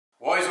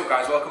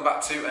guys, welcome back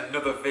to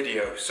another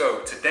video. So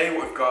today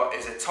what we've got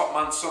is a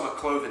Topman summer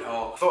clothing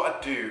haul. I thought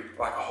I'd do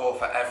like a haul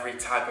for every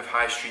type of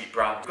high street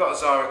brand. We've got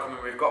Zara coming,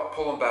 we've got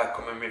Pull & Bear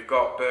coming, we've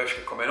got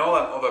Bershka coming, all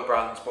them other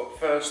brands, but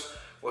first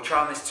we'll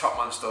try on this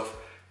Topman stuff.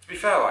 To be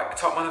fair, like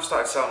Topman have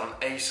started selling on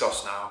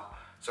ASOS now.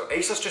 So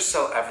ASOS just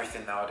sell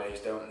everything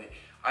nowadays, don't they?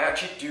 I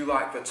actually do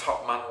like the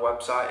Topman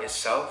website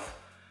itself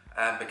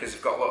because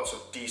they've got lots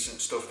of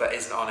decent stuff that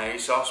isn't on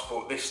ASOS,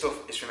 but this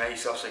stuff is from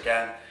ASOS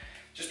again.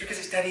 Just because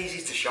it's dead easy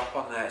to shop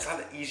on there. It's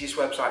like the easiest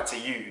website to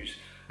use.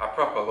 I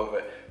proper love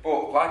it.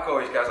 But like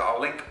always guys,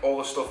 I'll link all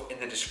the stuff in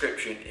the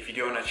description if you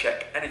do want to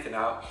check anything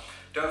out.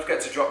 Don't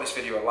forget to drop this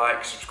video a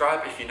like,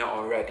 subscribe if you're not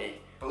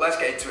already. But let's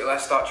get into it,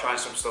 let's start trying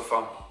some stuff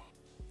on.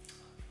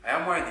 I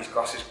am wearing these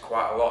glasses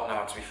quite a lot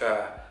now, to be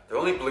fair. They're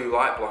only blue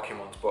light blocking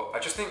ones, but I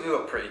just think they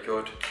look pretty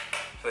good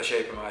for the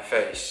shape of my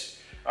face.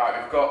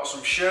 Alright, we've got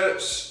some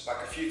shirts,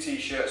 like a few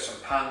t-shirts,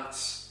 some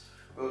pants.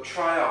 We'll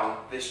try on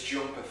this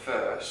jumper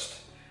first.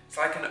 It's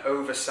like an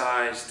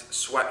oversized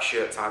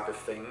sweatshirt type of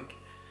thing,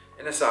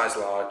 in a size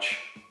large.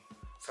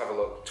 Let's have a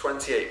look,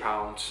 £28.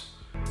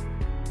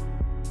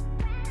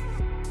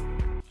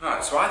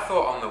 Alright, so I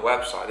thought on the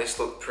website this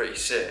looked pretty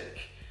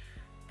sick,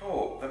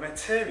 but the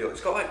material,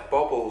 it's got like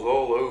bobbles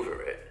all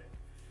over it.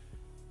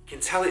 You can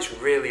tell it's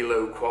really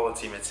low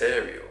quality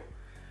material.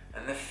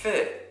 And the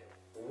fit,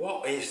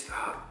 what is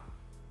that?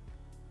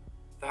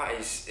 That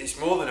is, it's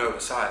more than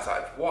oversized,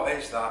 like what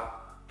is that?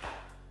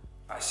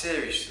 Like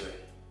seriously.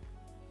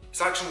 It's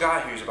like some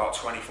guy who's about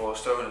 24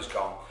 stone has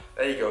gone,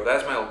 there you go,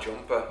 there's my old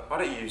jumper, why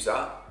don't you use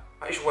that?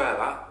 Why don't you wear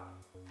that?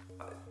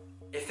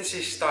 If this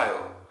is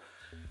style,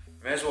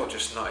 may as well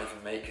just not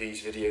even make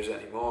these videos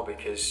anymore,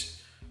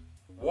 because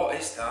what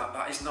is that?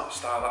 That is not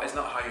style, that is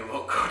not how you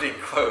look good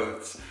in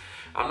clothes.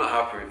 I'm not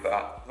happy with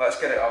that. Let's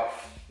get it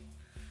off.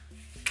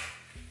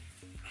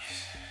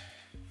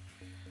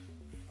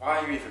 Why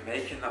are you even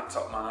making that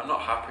Topman? I'm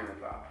not happy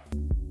with that.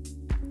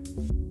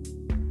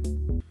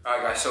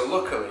 Alright guys, so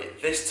luckily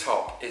this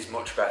top is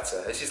much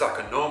better. This is like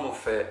a normal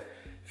fit,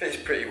 fits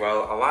pretty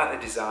well. I like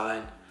the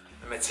design,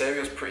 the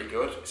material's pretty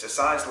good. It's a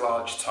size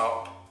large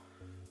top.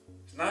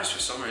 It's nice for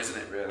summer,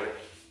 isn't it really?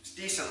 It's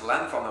decent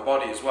length on the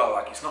body as well,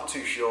 like it's not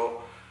too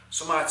short.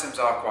 Some items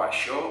are quite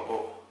short,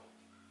 but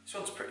this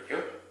one's pretty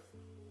good.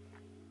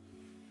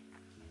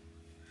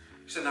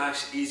 It's a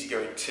nice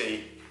easygoing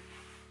tee.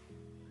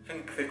 I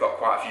think they've got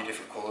quite a few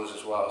different colours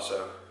as well,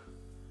 so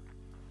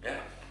yeah.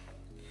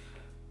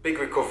 Big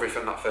recovery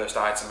from that first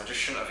item. I just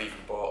shouldn't have even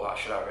bought that,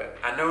 should I really?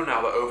 I know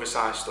now that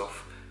oversized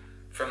stuff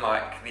from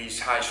like these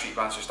high street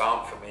brands just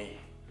aren't for me.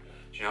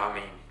 Do you know what I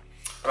mean?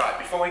 Right,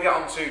 before we get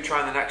on to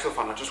trying the next stuff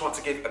on, I just want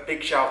to give a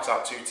big shout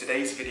out to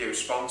today's video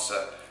sponsor.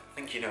 I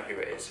think you know who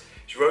it is.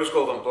 It's Rose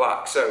Gold and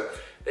Black. So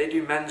they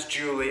do men's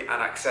jewellery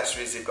and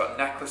accessories. They've got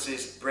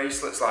necklaces,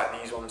 bracelets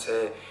like these ones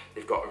here.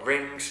 They've got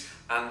rings,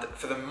 and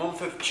for the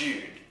month of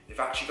June, they've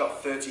actually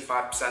got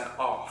 35%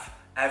 off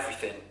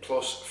everything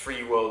plus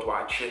free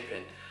worldwide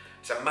shipping.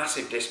 It's a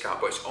massive discount,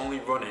 but it's only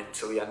running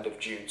till the end of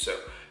June, so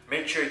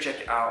make sure you check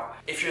it out.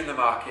 If you're in the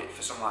market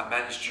for some like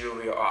men's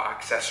jewellery or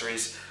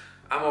accessories,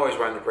 I'm always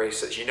wearing the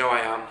bracelets, you know I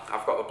am.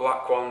 I've got the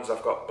black ones,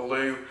 I've got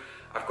blue,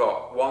 I've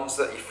got ones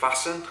that you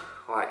fasten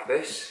like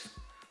this,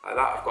 like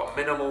that. I've got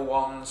minimal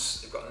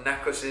ones, I've got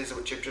necklaces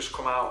which have just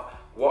come out,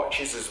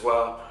 watches as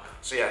well.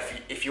 So yeah,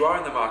 if you are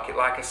in the market,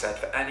 like I said,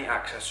 for any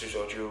accessories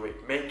or jewellery,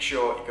 make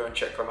sure you go and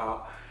check them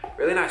out.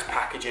 Really nice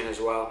packaging as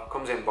well,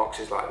 comes in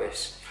boxes like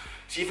this.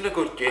 It's even a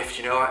good gift,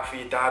 you know, like for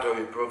your dad or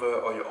your brother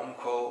or your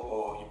uncle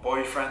or your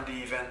boyfriend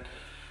even.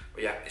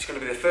 But yeah, it's going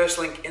to be the first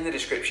link in the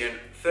description,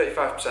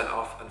 35%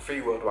 off and free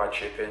worldwide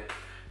shipping.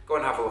 Go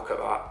and have a look at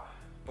that.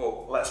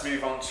 But let's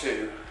move on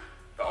to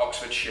the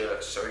Oxford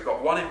shirts. So we've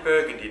got one in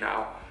burgundy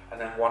now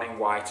and then one in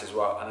white as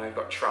well, and then we've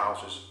got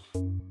trousers.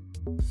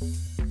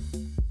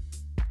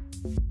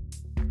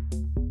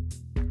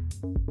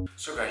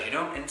 So guys, you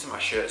know I'm into my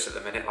shirts at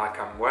the minute, like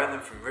I'm wearing them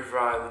from River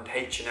Island,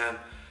 H&M,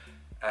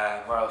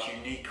 where else,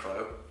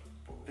 Uniqlo,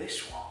 but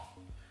this one,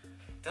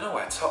 don't know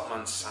where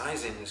Topman's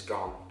sizing has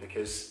gone,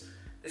 because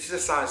this is a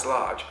size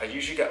large. I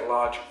usually get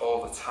large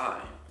all the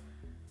time,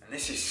 and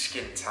this is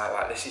skin tight,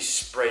 like this is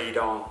sprayed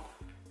on,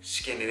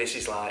 skinny. This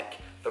is like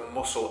the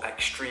muscle,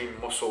 extreme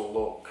muscle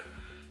look.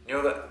 You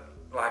know that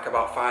like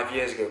about 5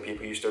 years ago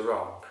people used to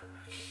rock?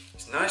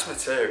 It's nice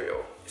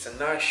material, it's a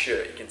nice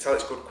shirt, you can tell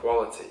it's good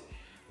quality,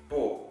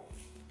 but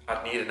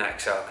I'd need an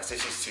XL because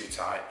this is too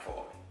tight for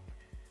me.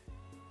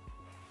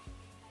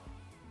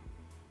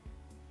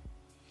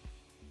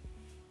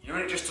 You know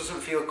when it just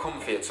doesn't feel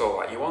comfy at all?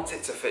 Like you want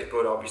it to fit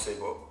good obviously,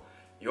 but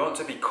you want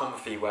to be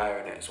comfy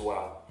wearing it as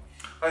well.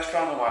 Let's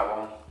try on the white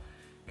one,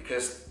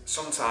 because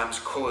sometimes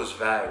colours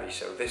vary,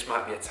 so this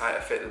might be a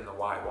tighter fit than the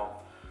white one.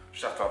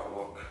 Just have to have a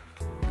look.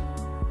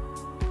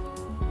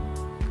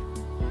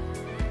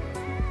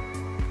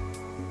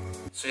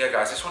 So yeah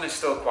guys, this one is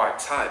still quite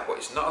tight, but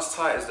it's not as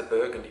tight as the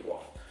burgundy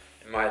one,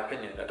 in my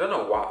opinion. I don't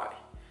know why.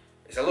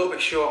 It's a little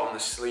bit short on the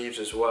sleeves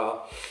as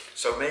well,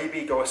 so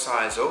maybe go a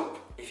size up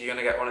if you're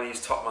going to get one of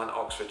these Topman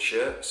Oxford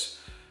shirts.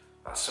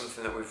 That's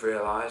something that we've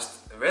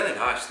realised. They're really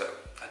nice though.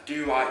 I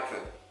do like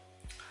them.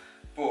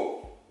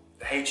 But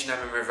the H&M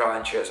and River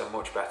Island shirts are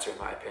much better in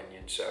my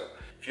opinion. So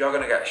if you're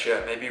going to get a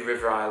shirt, maybe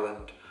River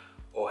Island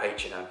or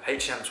H&M.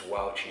 H&M's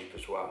well cheap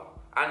as well.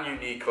 And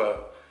Uniqlo.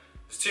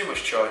 There's too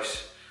much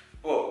choice.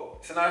 But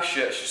it's a nice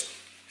shirt,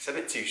 it's a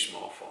bit too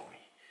small for me.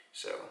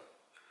 So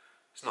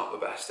it's not the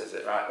best, is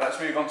it? Right, let's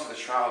move on to the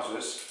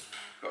trousers.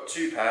 Got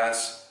two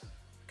pairs,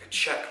 like a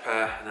check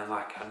pair and then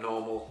like a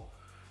normal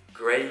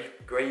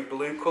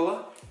grey-blue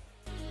colour.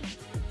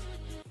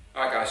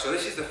 Alright guys, so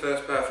this is the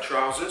first pair of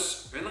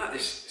trousers. They're in like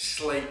this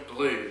slate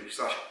blue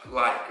 /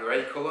 light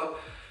grey colour.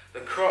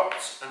 They're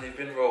cropped and they've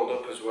been rolled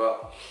up as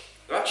well.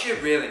 They're actually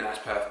a really nice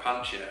pair of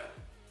pants, you know.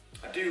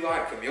 I do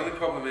like them. The only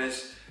problem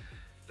is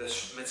the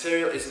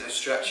material isn't as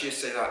stretchy as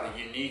say like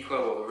the Uniqlo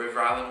or the River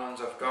Island ones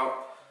I've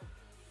got.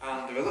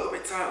 And they're a little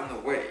bit tight on the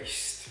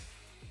waist.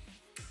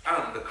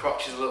 And the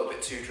crotch is a little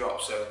bit too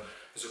dropped. So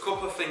there's a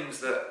couple of things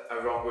that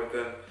are wrong with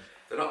them.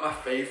 They're not my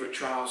favourite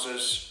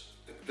trousers.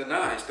 They're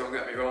nice, don't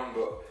get me wrong,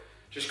 but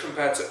just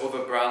compared to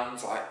other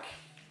brands, like,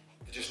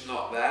 they're just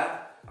not there.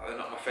 They're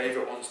not my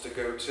favourite ones to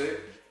go to.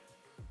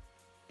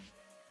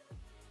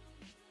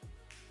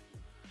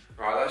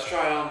 Right, let's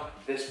try on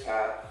this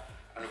pair.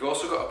 And we've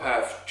also got a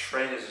pair of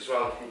trainers as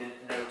well, if you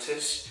didn't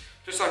notice.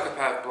 Just like a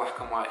pair of black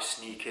and white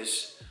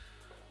sneakers.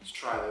 Let's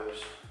try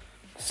those.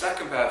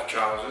 Second pair of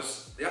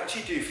trousers, they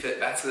actually do fit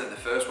better than the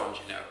first ones,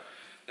 you know.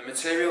 The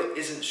material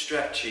isn't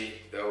stretchy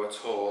though at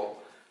all.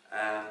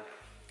 I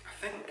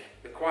think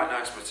they're quite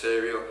nice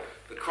material.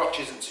 The crotch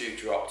isn't too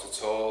dropped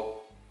at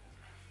all.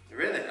 They're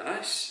really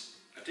nice.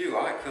 I do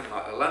like them.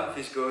 Like the length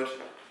is good.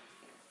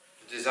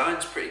 The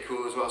design's pretty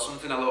cool as well.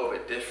 Something a little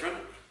bit different.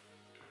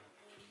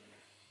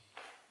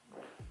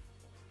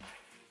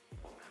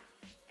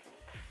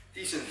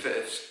 Decent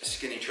fit of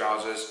skinny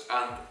trousers,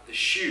 and the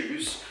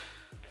shoes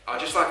are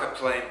just like a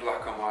plain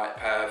black and white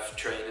pair of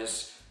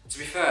trainers. To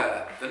be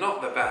fair, they're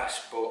not the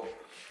best, but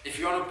if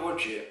you're on a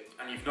budget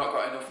and you've not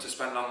got enough to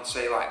spend on,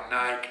 say, like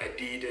Nike,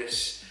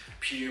 Adidas,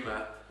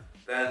 Puma,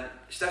 then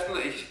it's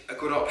definitely a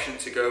good option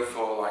to go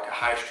for like a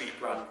high street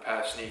brand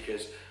pair of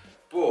sneakers.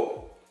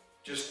 But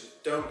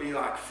just don't be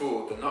like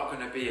fooled. They're not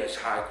going to be as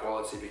high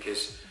quality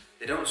because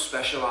they don't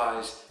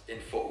specialise in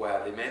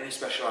footwear. They mainly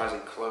specialise in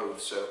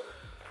clothes, so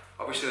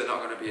obviously they're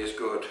not going to be as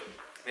good.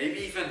 Maybe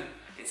even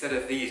instead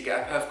of these,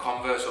 get a pair of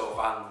Converse or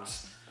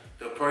Vans.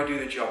 They'll probably do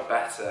the job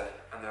better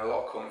and they're a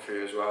lot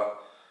comfier as well.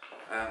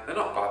 They're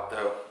not bad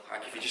though.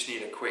 Like if you just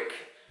need a quick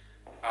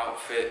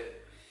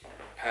outfit,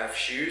 pair of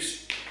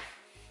shoes.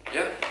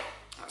 Yeah,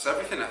 that's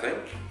everything I think.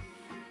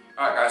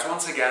 Alright guys,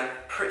 once again,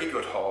 pretty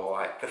good haul.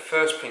 Like the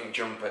first pink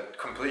jumper,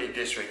 completely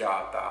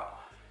disregard that.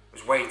 It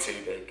was way too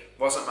big.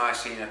 Wasn't my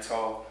scene at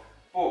all.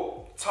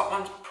 But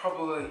Topman's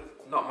probably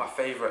not my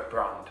favourite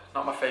brand.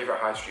 Not my favourite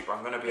high street brand,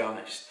 I'm going to be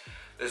honest.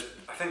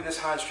 I think there's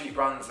high street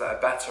brands that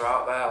are better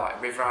out there,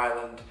 like River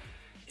Island.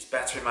 It's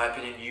better in my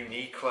opinion,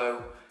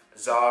 Uniqlo,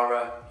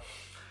 Zara.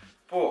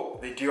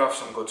 But they do have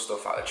some good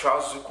stuff. Like the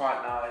trousers are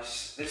quite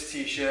nice. This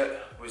t-shirt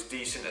was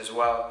decent as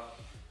well.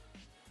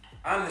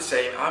 I'm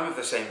of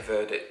the same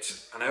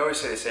verdict. And I always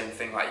say the same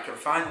thing, like you can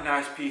find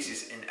nice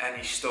pieces in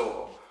any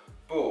store,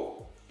 but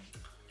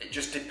it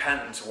just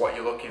depends what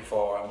you're looking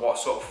for and what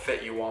sort of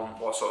fit you want,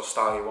 what sort of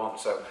style you want.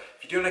 So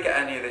if you do want to get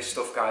any of this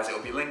stuff guys,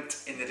 it'll be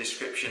linked in the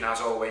description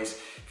as always.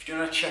 If you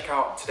want to check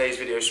out today's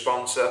video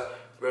sponsor,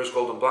 Rose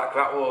Gold and Black,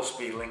 that will also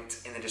be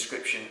linked in the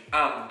description.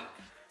 And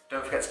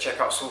don't forget to check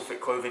out Sullivan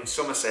Clothing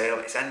summer sale.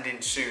 It's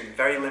ending soon,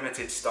 very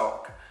limited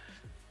stock.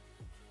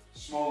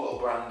 Small little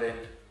branding.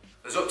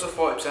 There's up to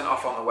 40%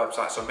 off on the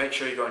website, so make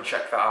sure you go and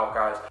check that out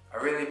guys.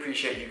 I really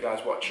appreciate you guys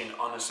watching,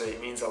 honestly,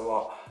 it means a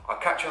lot. I'll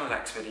catch you on the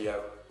next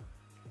video.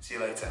 See you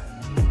later.